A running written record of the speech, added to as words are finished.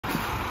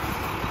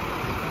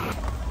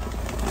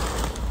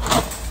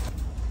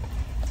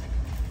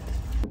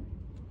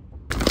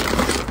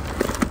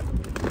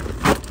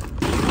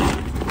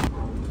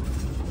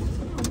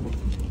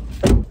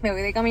me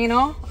voy de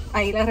camino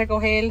a ir a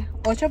recoger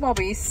 8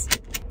 puppies.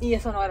 Y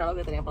eso no era lo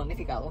que tenía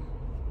planificado.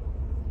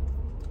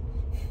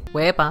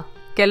 Huepa,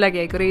 ¿qué es la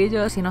que hay,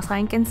 corillo? Si no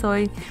saben quién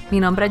soy,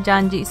 mi nombre es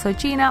YANYI, soy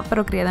china,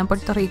 pero criada en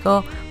Puerto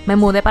Rico. Me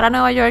mudé para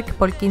Nueva York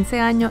por 15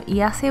 años y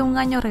hace un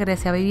año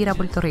regresé a vivir a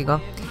Puerto Rico.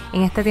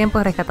 En este tiempo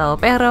he rescatado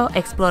perros, he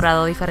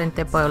explorado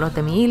diferentes pueblos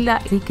de mi isla,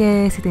 así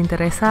que si te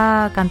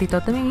interesa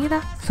cantitos de mi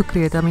vida,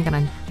 suscríbete a mi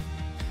canal.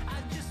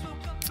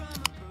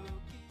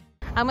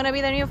 I'm gonna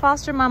be the new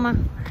foster mama.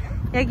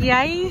 Y aquí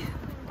hay...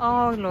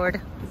 Oh, Lord.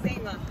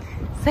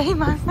 Seis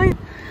más.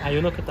 Hay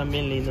unos que están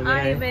bien lindos.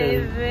 Mira, Ay,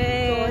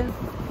 bebé.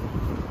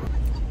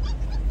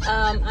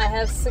 I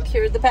have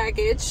secured the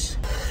package.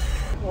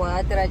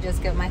 What did I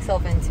just get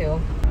myself into?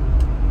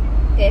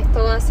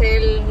 Esto va a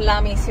ser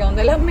la misión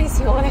de las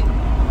misiones.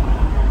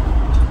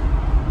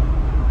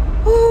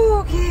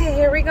 Okay,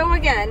 here we go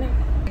again.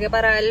 Hay que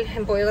parar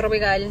en pollo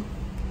tropical.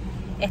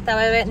 Esta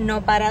bebé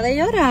no para de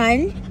llorar.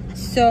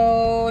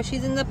 So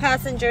she's in the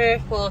passenger.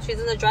 Well, she's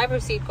in the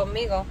driver's seat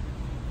conmigo.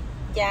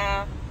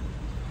 Yeah.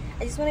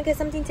 I just want to get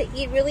something to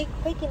eat really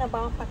quick y nos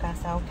vamos para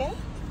casa, okay?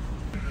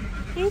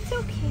 It's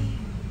okay.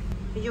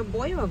 Is you a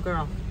boy or a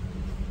girl?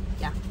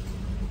 Yeah.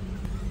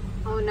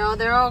 Oh no,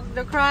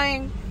 they're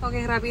crying.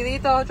 Okay,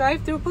 rapidito,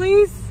 drive through,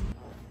 please.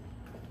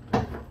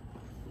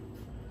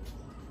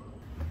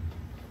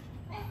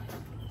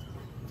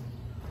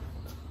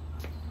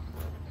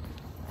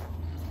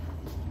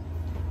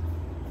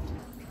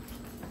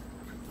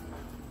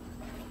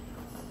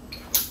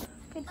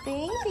 Good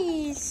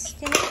babies.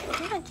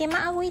 Mira, ¿quién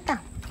más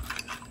agüita?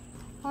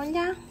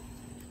 Hola.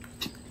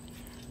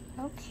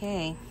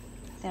 Ok.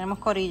 Tenemos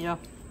corillo.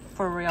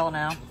 For real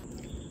now.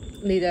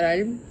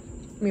 Literal,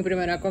 mi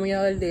primera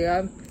comida del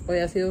día. Hoy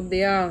ha sido un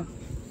día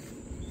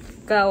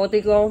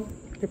caótico.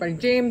 Fui para el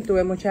gym,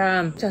 tuve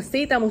muchas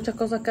citas, muchas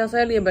cosas que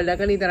hacer. Y en verdad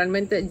que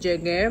literalmente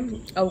llegué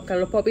a buscar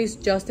los puppies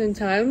just in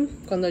time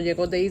cuando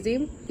llegó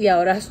Daisy. Y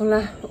ahora son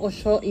las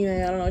 8:30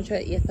 de la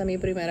noche y esta es mi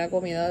primera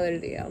comida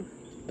del día.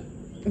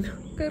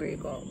 Qué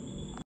rico.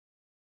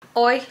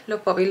 Hoy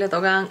los puppies le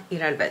tocan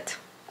ir al vet.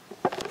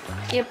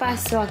 ¿Qué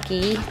pasó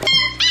aquí?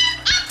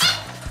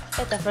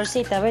 Vete,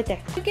 Florcita,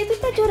 vete. ¿Por qué te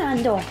estás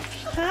llorando?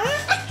 ¿Ah?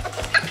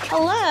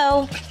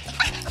 Hello.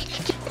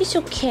 It's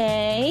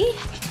okay.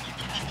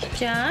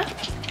 ¿Ya?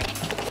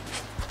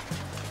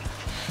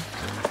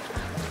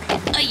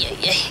 Ay, ay,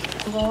 ay.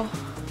 Oh.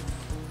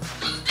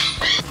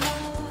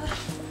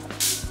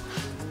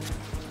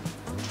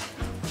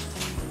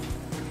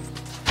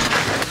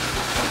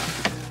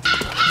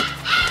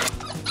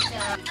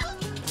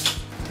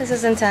 This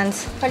is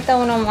intense. Falta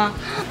uno más.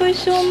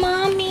 Pues yo,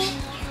 mami.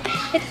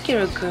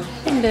 You're a girl.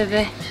 Ven,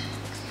 bebé.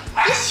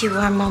 Yes, you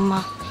are,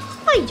 mamá.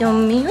 Ay, Dios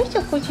mío,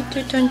 esa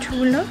cosita tan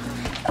chula.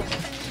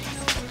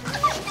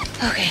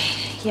 Ok,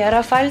 y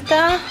ahora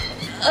falta...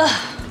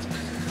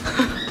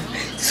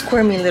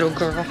 Squirmy little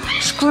girl.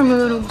 Squirmy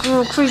little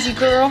girl, crazy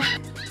girl.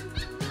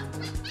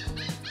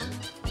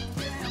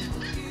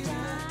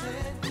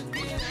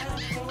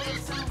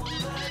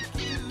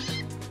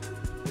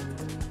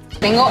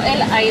 Tengo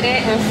el aire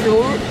en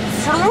full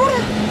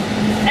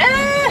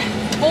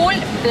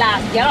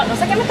blast. Ya no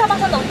sé qué me está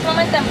pasando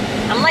últimamente.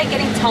 I'm like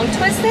getting tongue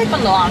twisted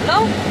cuando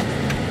hablo.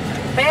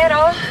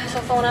 Pero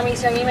eso fue una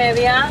misión y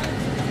media.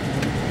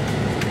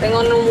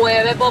 Tengo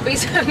 9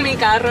 puppies en mi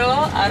carro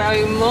ahora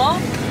mismo.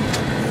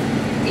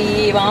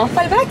 Y vamos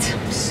para el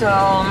vet.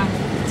 So,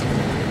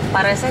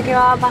 parece que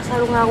va a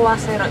pasar un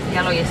aguacero.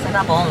 Ya lo oí, este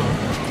tapón.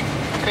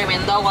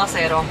 Tremendo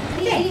aguacero.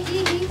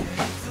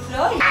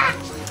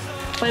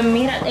 Pues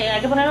mira, hay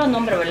que poner los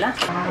nombres, ¿verdad?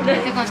 Hay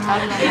que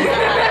contarlo.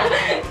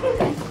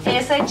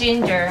 Ese es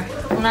Ginger,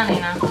 una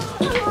nena.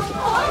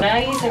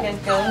 Ahí se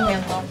quedó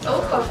durmiendo.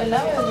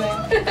 ¿Verdad,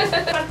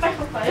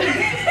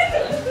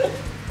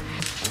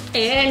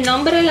 bebé? El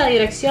nombre, la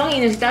dirección y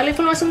necesitas la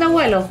información de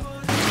abuelo.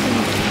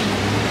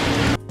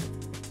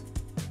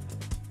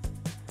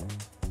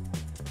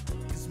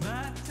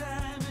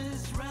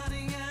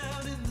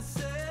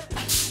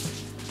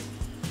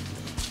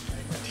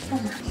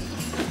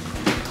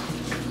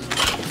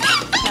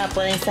 Ya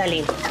pueden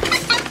salir.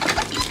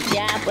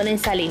 Ya pueden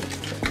salir.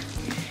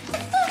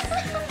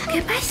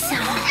 ¿Qué pasó?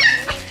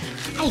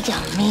 Ay,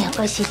 Dios mío,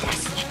 cositas.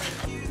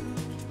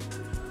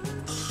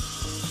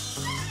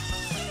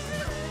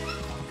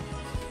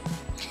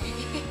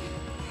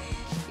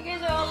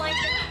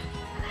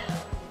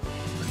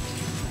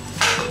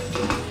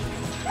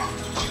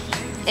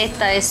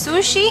 Esta es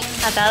sushi.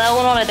 A cada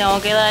uno le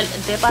tengo que dar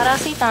de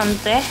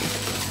parasitante.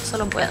 Eso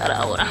lo voy a dar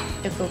ahora.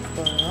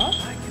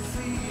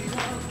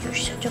 You're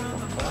such a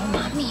good girl,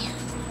 mommy.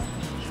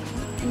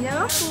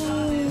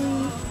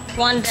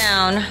 One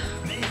down.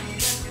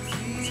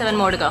 7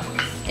 more to go.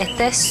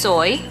 Este es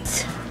soy.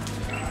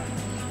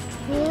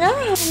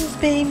 Nice,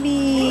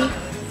 baby.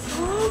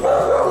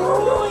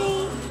 Oh,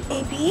 boy.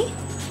 Baby.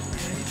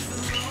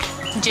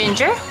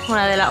 Ginger,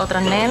 una de las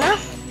otras nenas.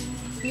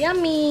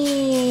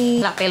 Yummy.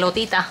 La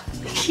pelotita.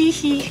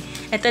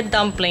 Este es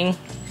Dumpling.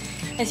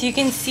 As you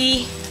can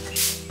see,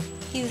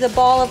 he's a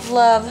ball of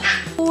love.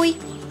 Uy.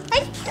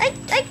 Ay, ay,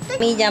 ay, ay.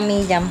 Milla. No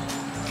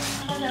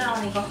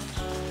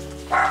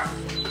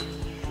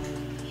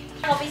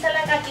pisa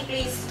la caca,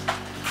 please.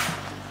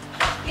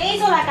 ¿Qué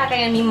hizo la caca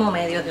en el mismo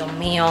medio, Dios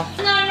mío?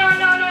 No,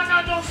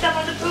 don't step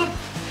on the poop.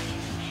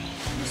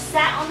 You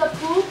sat on the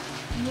poop?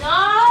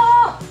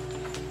 No.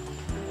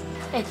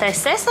 Esta es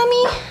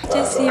Sesame.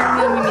 Sí,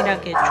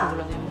 mira qué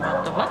chulo, Dios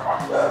mío. Toma.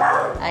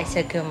 Ay,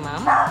 se quemó.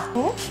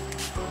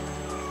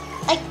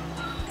 Ay,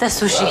 the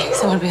sushi,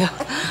 se me olvidó.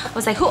 I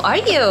was like, who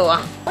are you?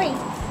 Ay,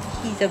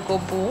 he's a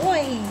good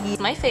boy. He's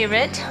my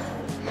favorite.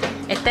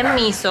 Este es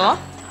miso.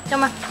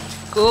 Toma.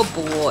 Good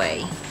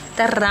boy.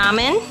 Este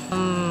ramen.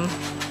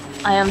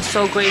 I am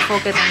so grateful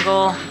que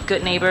tengo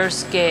good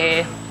neighbors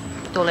que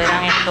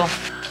toleran esto.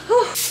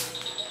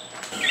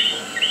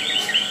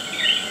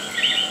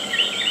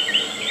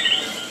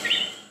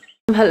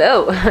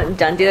 Hello,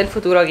 Yanji del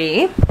futuro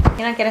aquí.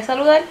 Mira, ¿quieres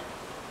saludar?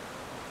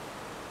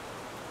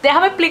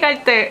 Déjame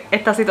explicarte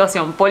esta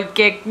situación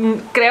porque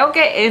creo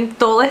que en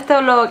todo este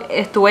vlog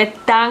estuve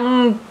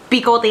tan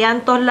picoteada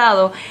en todos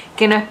lados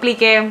que no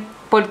expliqué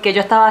por qué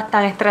yo estaba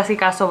tan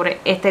estresada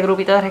sobre este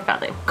grupito de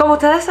rescate. Como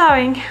ustedes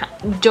saben,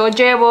 yo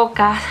llevo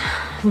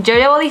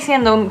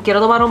diciendo quiero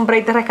tomar un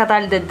break de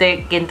rescatar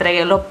desde que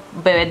entregué los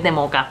bebés de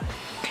Moca.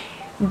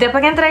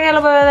 Después que entregué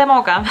los bebés de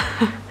Moca,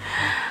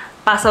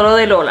 pasó lo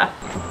de Lola.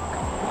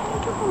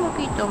 Un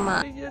poquito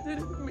más.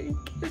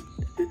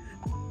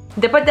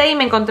 Después de ahí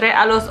me encontré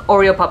a los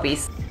Oreo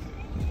Puppies.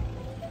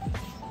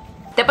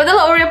 Después de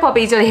los Oreo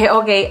Puppies yo dije,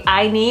 ok,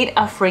 I need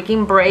a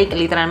freaking break.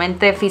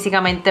 Literalmente,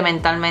 físicamente,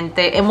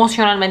 mentalmente,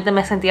 emocionalmente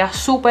me sentía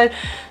súper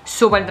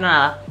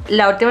drenada.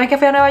 La última vez que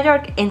fui a Nueva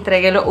York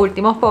entregué los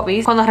últimos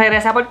puppies. Cuando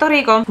regresé a Puerto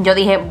Rico yo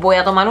dije, voy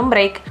a tomar un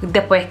break.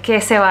 Después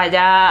que se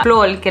vaya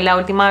Flor, que es la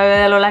última bebé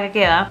de Lola que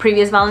queda,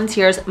 Previous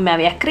Volunteers me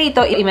había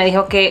escrito y me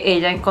dijo que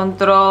ella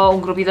encontró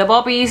un grupito de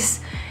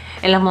puppies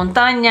en las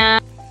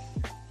montañas.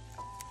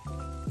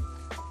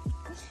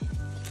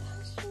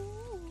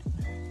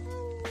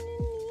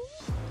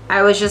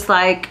 I was just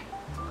like,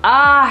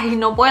 ay,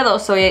 no puedo.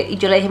 Y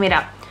yo le dije,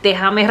 mira,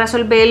 déjame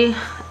resolver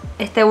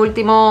este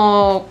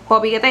último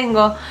puppy que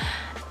tengo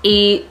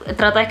y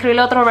trata de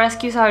escribirle otro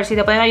rescue a ver si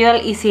te pueden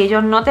ayudar, y si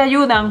ellos no te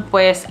ayudan,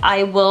 pues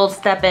I will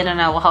step in and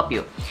I will help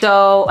you.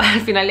 So,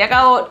 al final de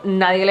cabo,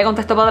 nadie le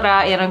contestó para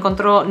atrás, ella no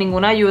encontró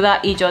ninguna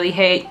ayuda y yo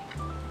dije,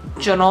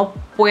 yo no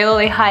puedo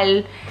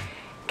dejar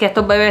que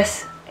estos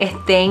bebés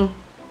estén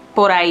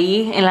por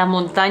ahí en las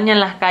montañas, en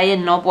las calles.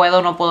 No puedo.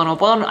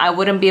 I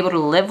wouldn't be able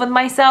to live with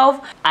myself.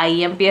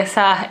 Ahí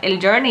empieza el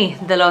journey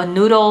de los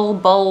Noodle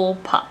Bowl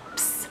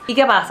Pups. ¿Y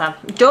qué pasa?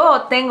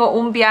 Yo tengo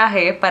un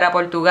viaje para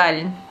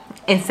Portugal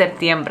en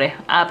septiembre,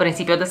 a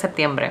principios de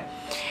septiembre,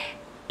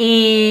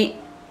 y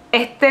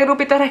este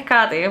grupito de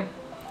rescate,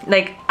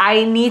 like,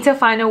 I need to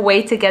find a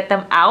way to get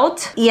them out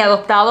y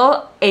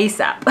adoptado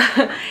ASAP.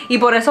 Y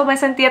por eso me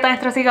sentía tan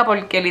estresada,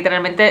 porque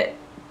literalmente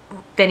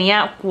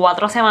tenía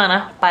 4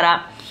 semanas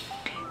para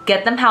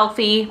get them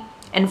healthy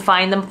and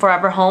find them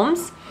forever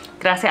homes.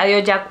 Gracias a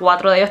Dios ya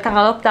 4 de ellos están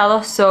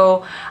adoptados,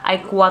 so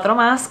hay 4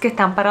 más que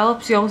están para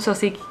adopción. So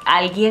si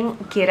alguien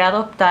quiere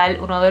adoptar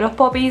uno de los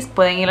puppies,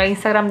 pueden ir al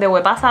Instagram de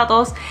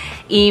satos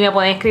y me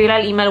pueden escribir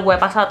al email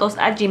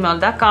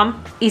satos@gmail.com.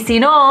 Y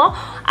si no,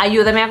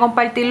 ayúdenme a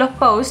compartir los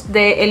posts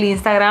del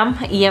Instagram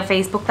y en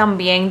Facebook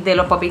también de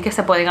los puppies que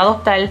se pueden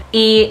adoptar,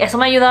 y eso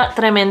me ayuda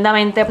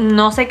tremendamente.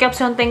 No sé qué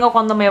opción tengo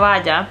cuando me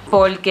vaya,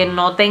 porque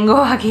no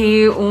tengo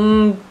aquí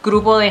un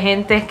grupo de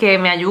gente que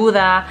me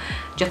ayuda.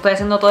 Yo estoy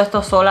haciendo todo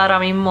esto sola ahora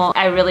mismo.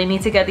 I really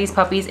need to get these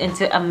puppies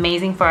into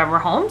amazing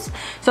forever homes.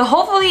 So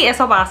hopefully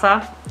eso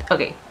pasa.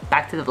 Ok,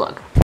 back to the vlog.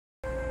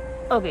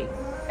 Ok,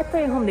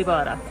 estoy en Home Depot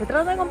ahora. Se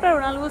trata de comprar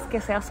una luz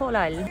que sea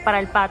solar para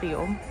el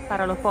patio,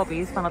 para los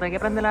puppies, para no tener que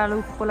prender la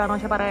luz por la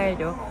noche para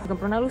ellos. Si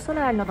compro una luz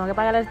solar, no tengo que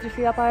pagar la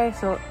electricidad para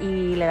eso,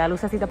 y le da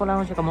lucecita por la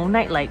noche como un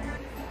nightlight.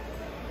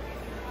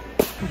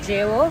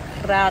 Llevo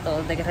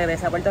rato de que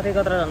regresé a Puerto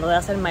Rico tratando de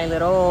hacer my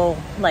little,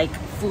 like,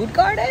 food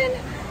garden.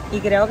 Y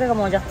creo que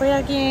como ya estoy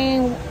aquí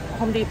en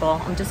Home Depot,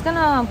 I'm just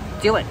gonna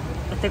do it.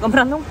 Estoy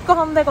comprando un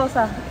cojón de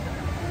cosas,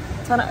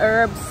 son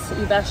herbs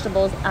y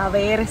vegetables, a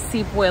ver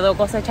si puedo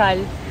cosechar.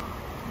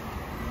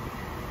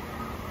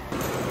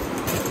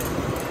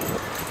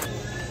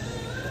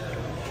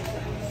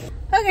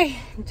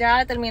 Ok,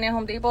 ya terminé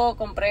Home Depot,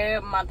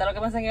 compré más de lo que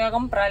pensé que iba a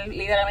comprar.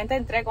 Literalmente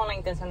entré con la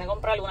intención de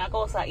comprar alguna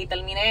cosa y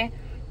terminé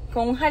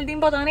con un jardín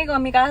botánico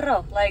en mi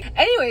carro. Like,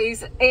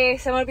 anyways,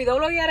 se me olvidó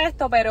bloguear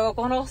esto, pero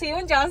conocí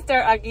un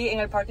Youngster aquí en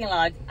el parking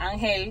lot.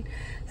 Ángel,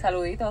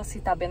 saluditos, si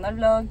estás viendo el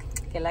vlog,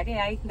 que es la que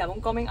hay, dame un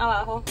comment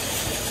abajo.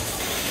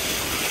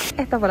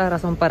 Esta fue la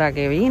razón para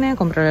que vine,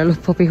 comprarle los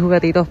puppies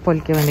juguetitos,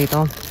 porque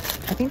bendito,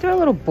 I think they're a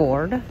little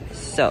bored.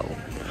 So,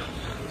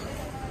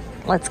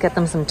 let's get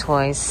them some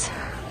toys.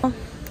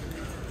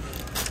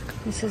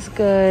 This is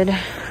good.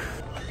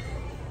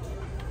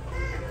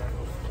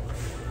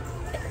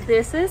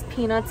 This is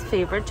Peanut's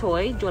favorite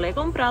toy. Yo le he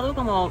comprado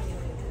como,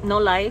 no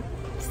lie,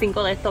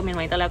 5 de estos. Mi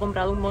hermanita le ha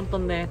comprado un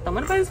montón de estos.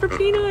 I'm gonna for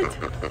Peanut.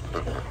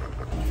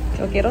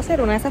 Yo quiero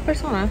ser una de esas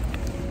personas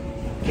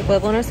que puede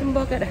ponerse un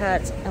bucket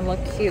hat and look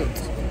cute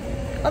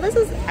Oh, this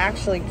is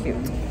actually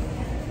cute.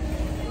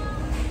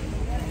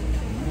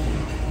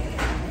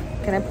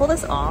 Can I pull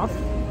this off?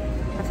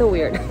 I feel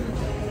weird.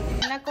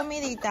 Una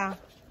comidita.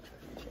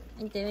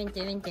 Vente,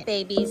 vente, vente.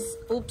 Babies.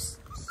 Oops.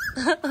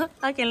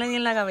 ¿A quién le di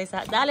en la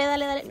cabeza? Dale,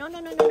 dale, dale. No, no,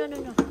 no, no, no, no,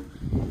 no.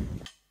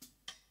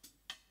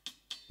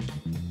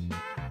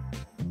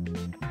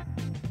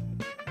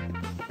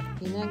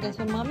 You know, guess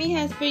what mommy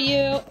has for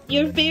you?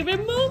 Your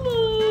favorite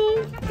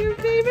Momo. Your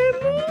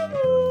favorite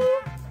Momo.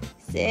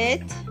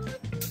 Sit.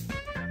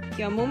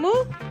 Your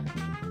Momo.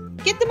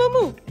 Get the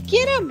Momo.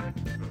 Get him.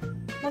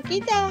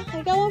 Moquita,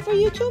 I got one for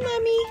you too,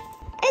 mommy.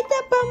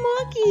 Esta pa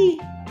Moki.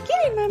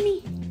 Get it,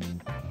 mommy.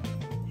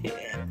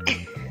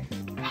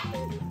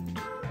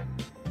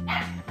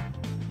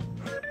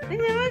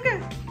 Venga, vaca.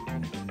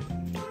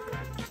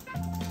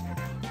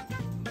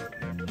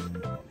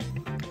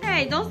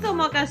 Hey, don't steal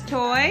Mocha's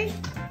toy.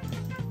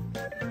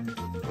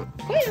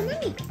 Cuida,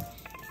 mommy.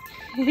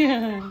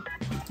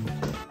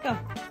 Go.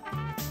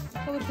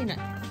 Go with Peanut.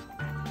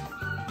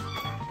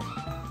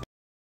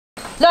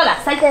 Lola,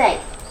 salte de ahí.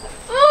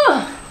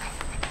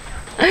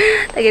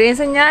 Te quería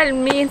enseñar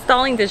me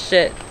installing this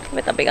shit.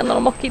 Me está picando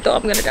los mosquitos.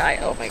 I'm gonna die.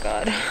 Oh my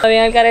god. Estoy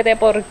en el carete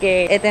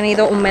porque he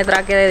tenido un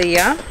metraque de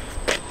día.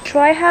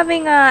 Try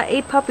having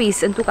 8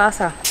 puppies en tu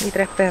casa y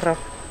 3 perros.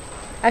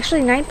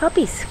 Actually 9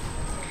 puppies.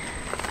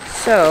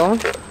 So,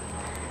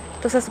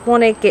 entonces se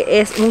supone que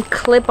es un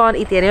clip-on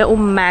y tiene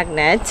un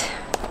magnet.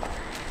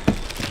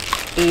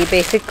 Y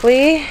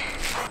basically,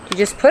 you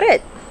just put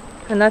it.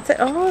 And that's it.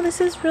 Oh, this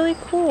is really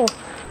cool.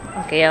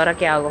 Ok, ¿ahora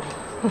qué hago?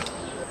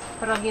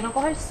 Pero aquí no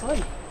coge el sol.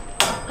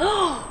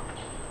 Oh,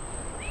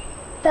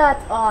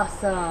 that's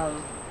awesome.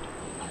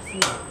 Así.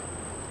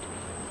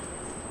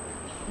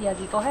 Y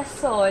aquí coge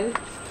sol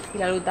y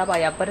la luz da para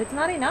allá, but it's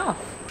not enough.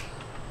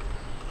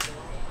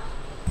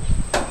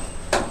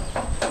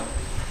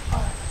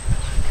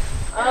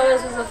 Oh,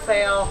 this is a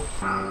fail.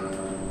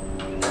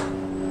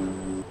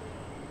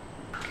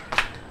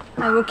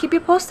 I will keep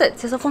you posted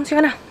si eso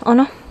funciona o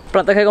no.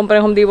 Pronto que compré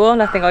en Home Depot,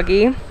 las tengo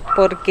aquí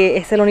porque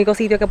es el único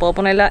sitio que puedo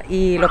ponerla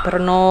y los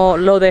perros no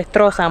lo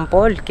destrozan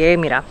porque,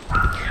 mira,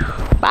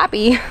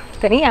 papi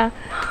tenía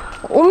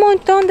un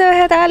montón de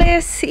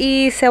vegetales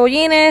y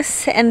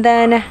cebollines and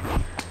then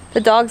the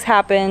dogs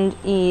happened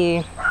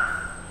y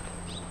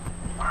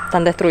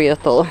están destruidos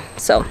todos.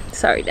 So,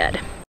 sorry, Dad.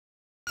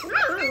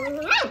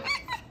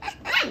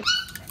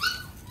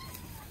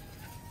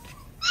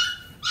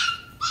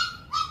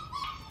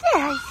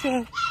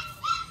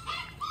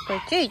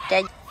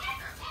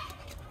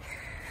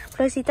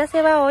 Florcita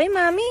se va hoy,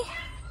 mami.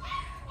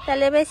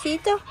 Dale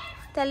besito,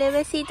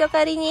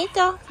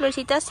 cariñito.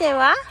 Florcita se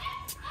va.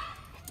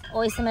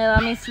 Hoy se me va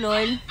mi flor.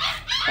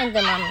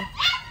 Vente, mami.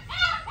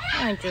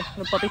 Ay,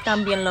 los papis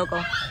están bien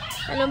locos.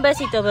 Dale un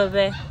besito,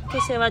 bebé. Que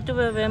se va tu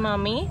bebé,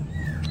 mami.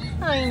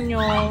 Ay,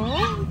 no.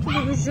 Tu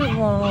bebé se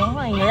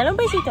va. Ay, no, dale un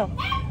besito.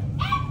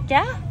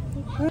 ¿Ya?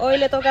 Hoy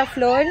le toca a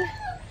Flor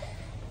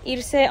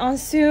irse on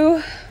su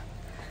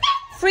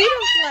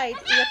Freedom Flight.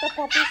 Y estos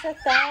papis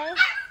están...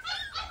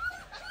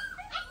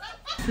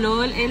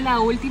 Flor es la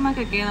última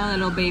que queda de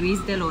los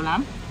babies de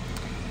Lola.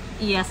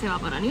 Y ya se va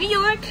para New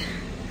York.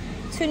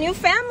 To new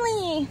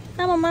family.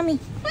 Vamos, mami.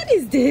 What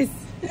is this?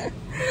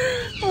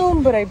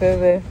 Hombre,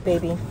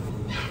 baby.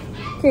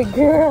 Good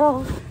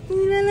girl.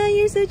 Lola,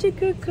 you're such a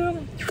good girl.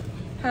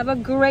 Have a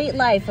great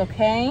life,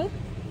 okay?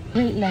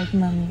 Great life,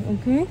 mommy.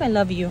 Okay? I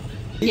love you.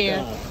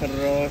 Yeah.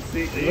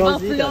 Oh,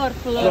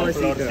 Flor.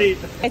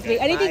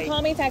 Anything,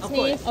 call me, text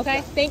me.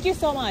 Okay? Thank you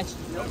so much.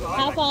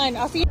 Have fun.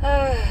 I'll see you.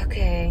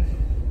 Okay.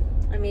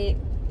 I mean,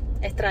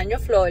 extraño a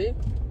Flor.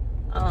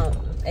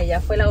 Ella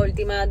fue la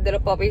última de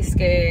los puppies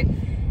que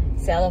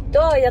se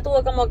adoptó. Ella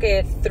tuvo como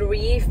que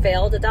 3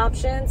 failed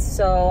adoptions.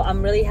 So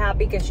I'm really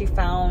happy que she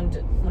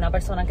found una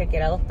persona que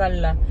quiera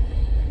adoptarla.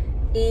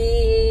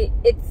 Y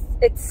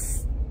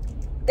it's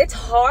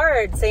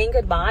hard saying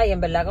goodbye,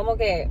 en verdad, como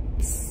que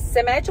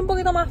se me ha hecho un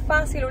poquito más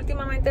fácil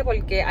últimamente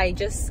porque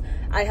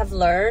I have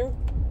learned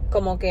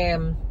como que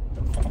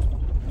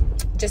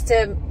just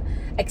to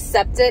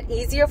accept it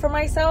easier for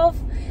myself.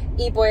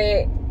 Y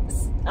pues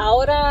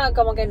ahora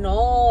como que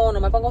no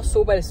me pongo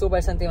súper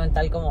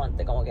sentimental como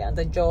antes. Como que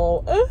antes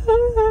yo...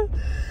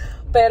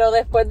 Pero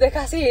después de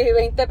casi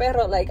 20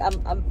 perros, like,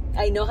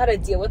 I know how to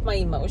deal with my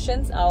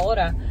emotions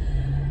ahora.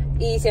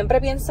 Y siempre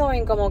pienso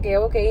en como que,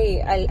 ok,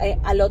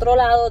 al otro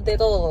lado de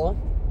todo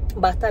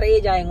va a estar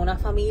ella en una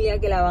familia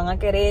que la van a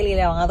querer y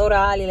le van a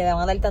adorar y le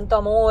van a dar tanto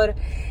amor.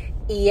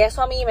 Y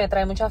eso a mí me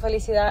trae mucha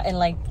felicidad. And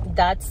like,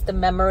 that's the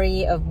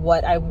memory of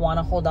what I want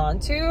to hold on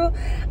to.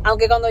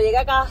 Aunque cuando llegue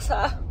a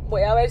casa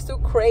voy a ver su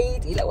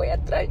crate y la voy a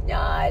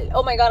extrañar.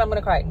 Oh my God, I'm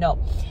gonna cry. No.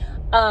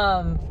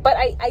 But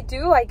I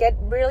get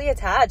really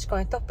attached con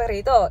estos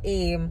perritos.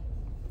 Y,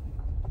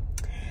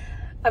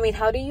 I mean,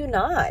 how do you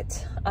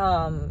not?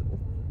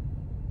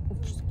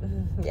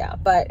 Yeah,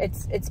 but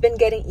it's been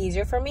getting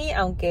easier for me.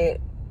 Aunque,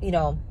 you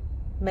know,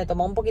 me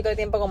tomó un poquito de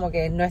tiempo como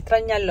que no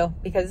extrañarlo.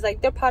 Because it's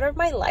like, they're part of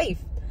my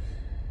life.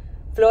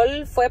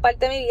 Flor fue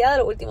parte de mi vida de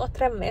los últimos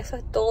 3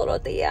 meses, todos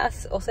los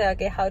días. O sea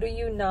que, how do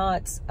you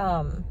not,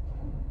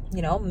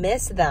 you know,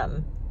 miss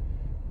them?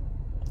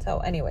 So,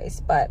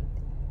 anyways, but,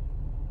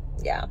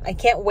 yeah, I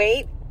can't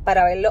wait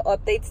para ver los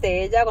updates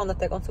de ella cuando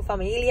esté con su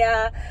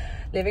familia,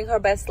 living her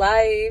best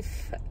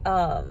life.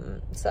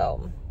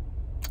 So,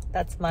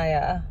 that's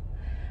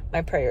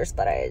my prayers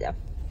para ella.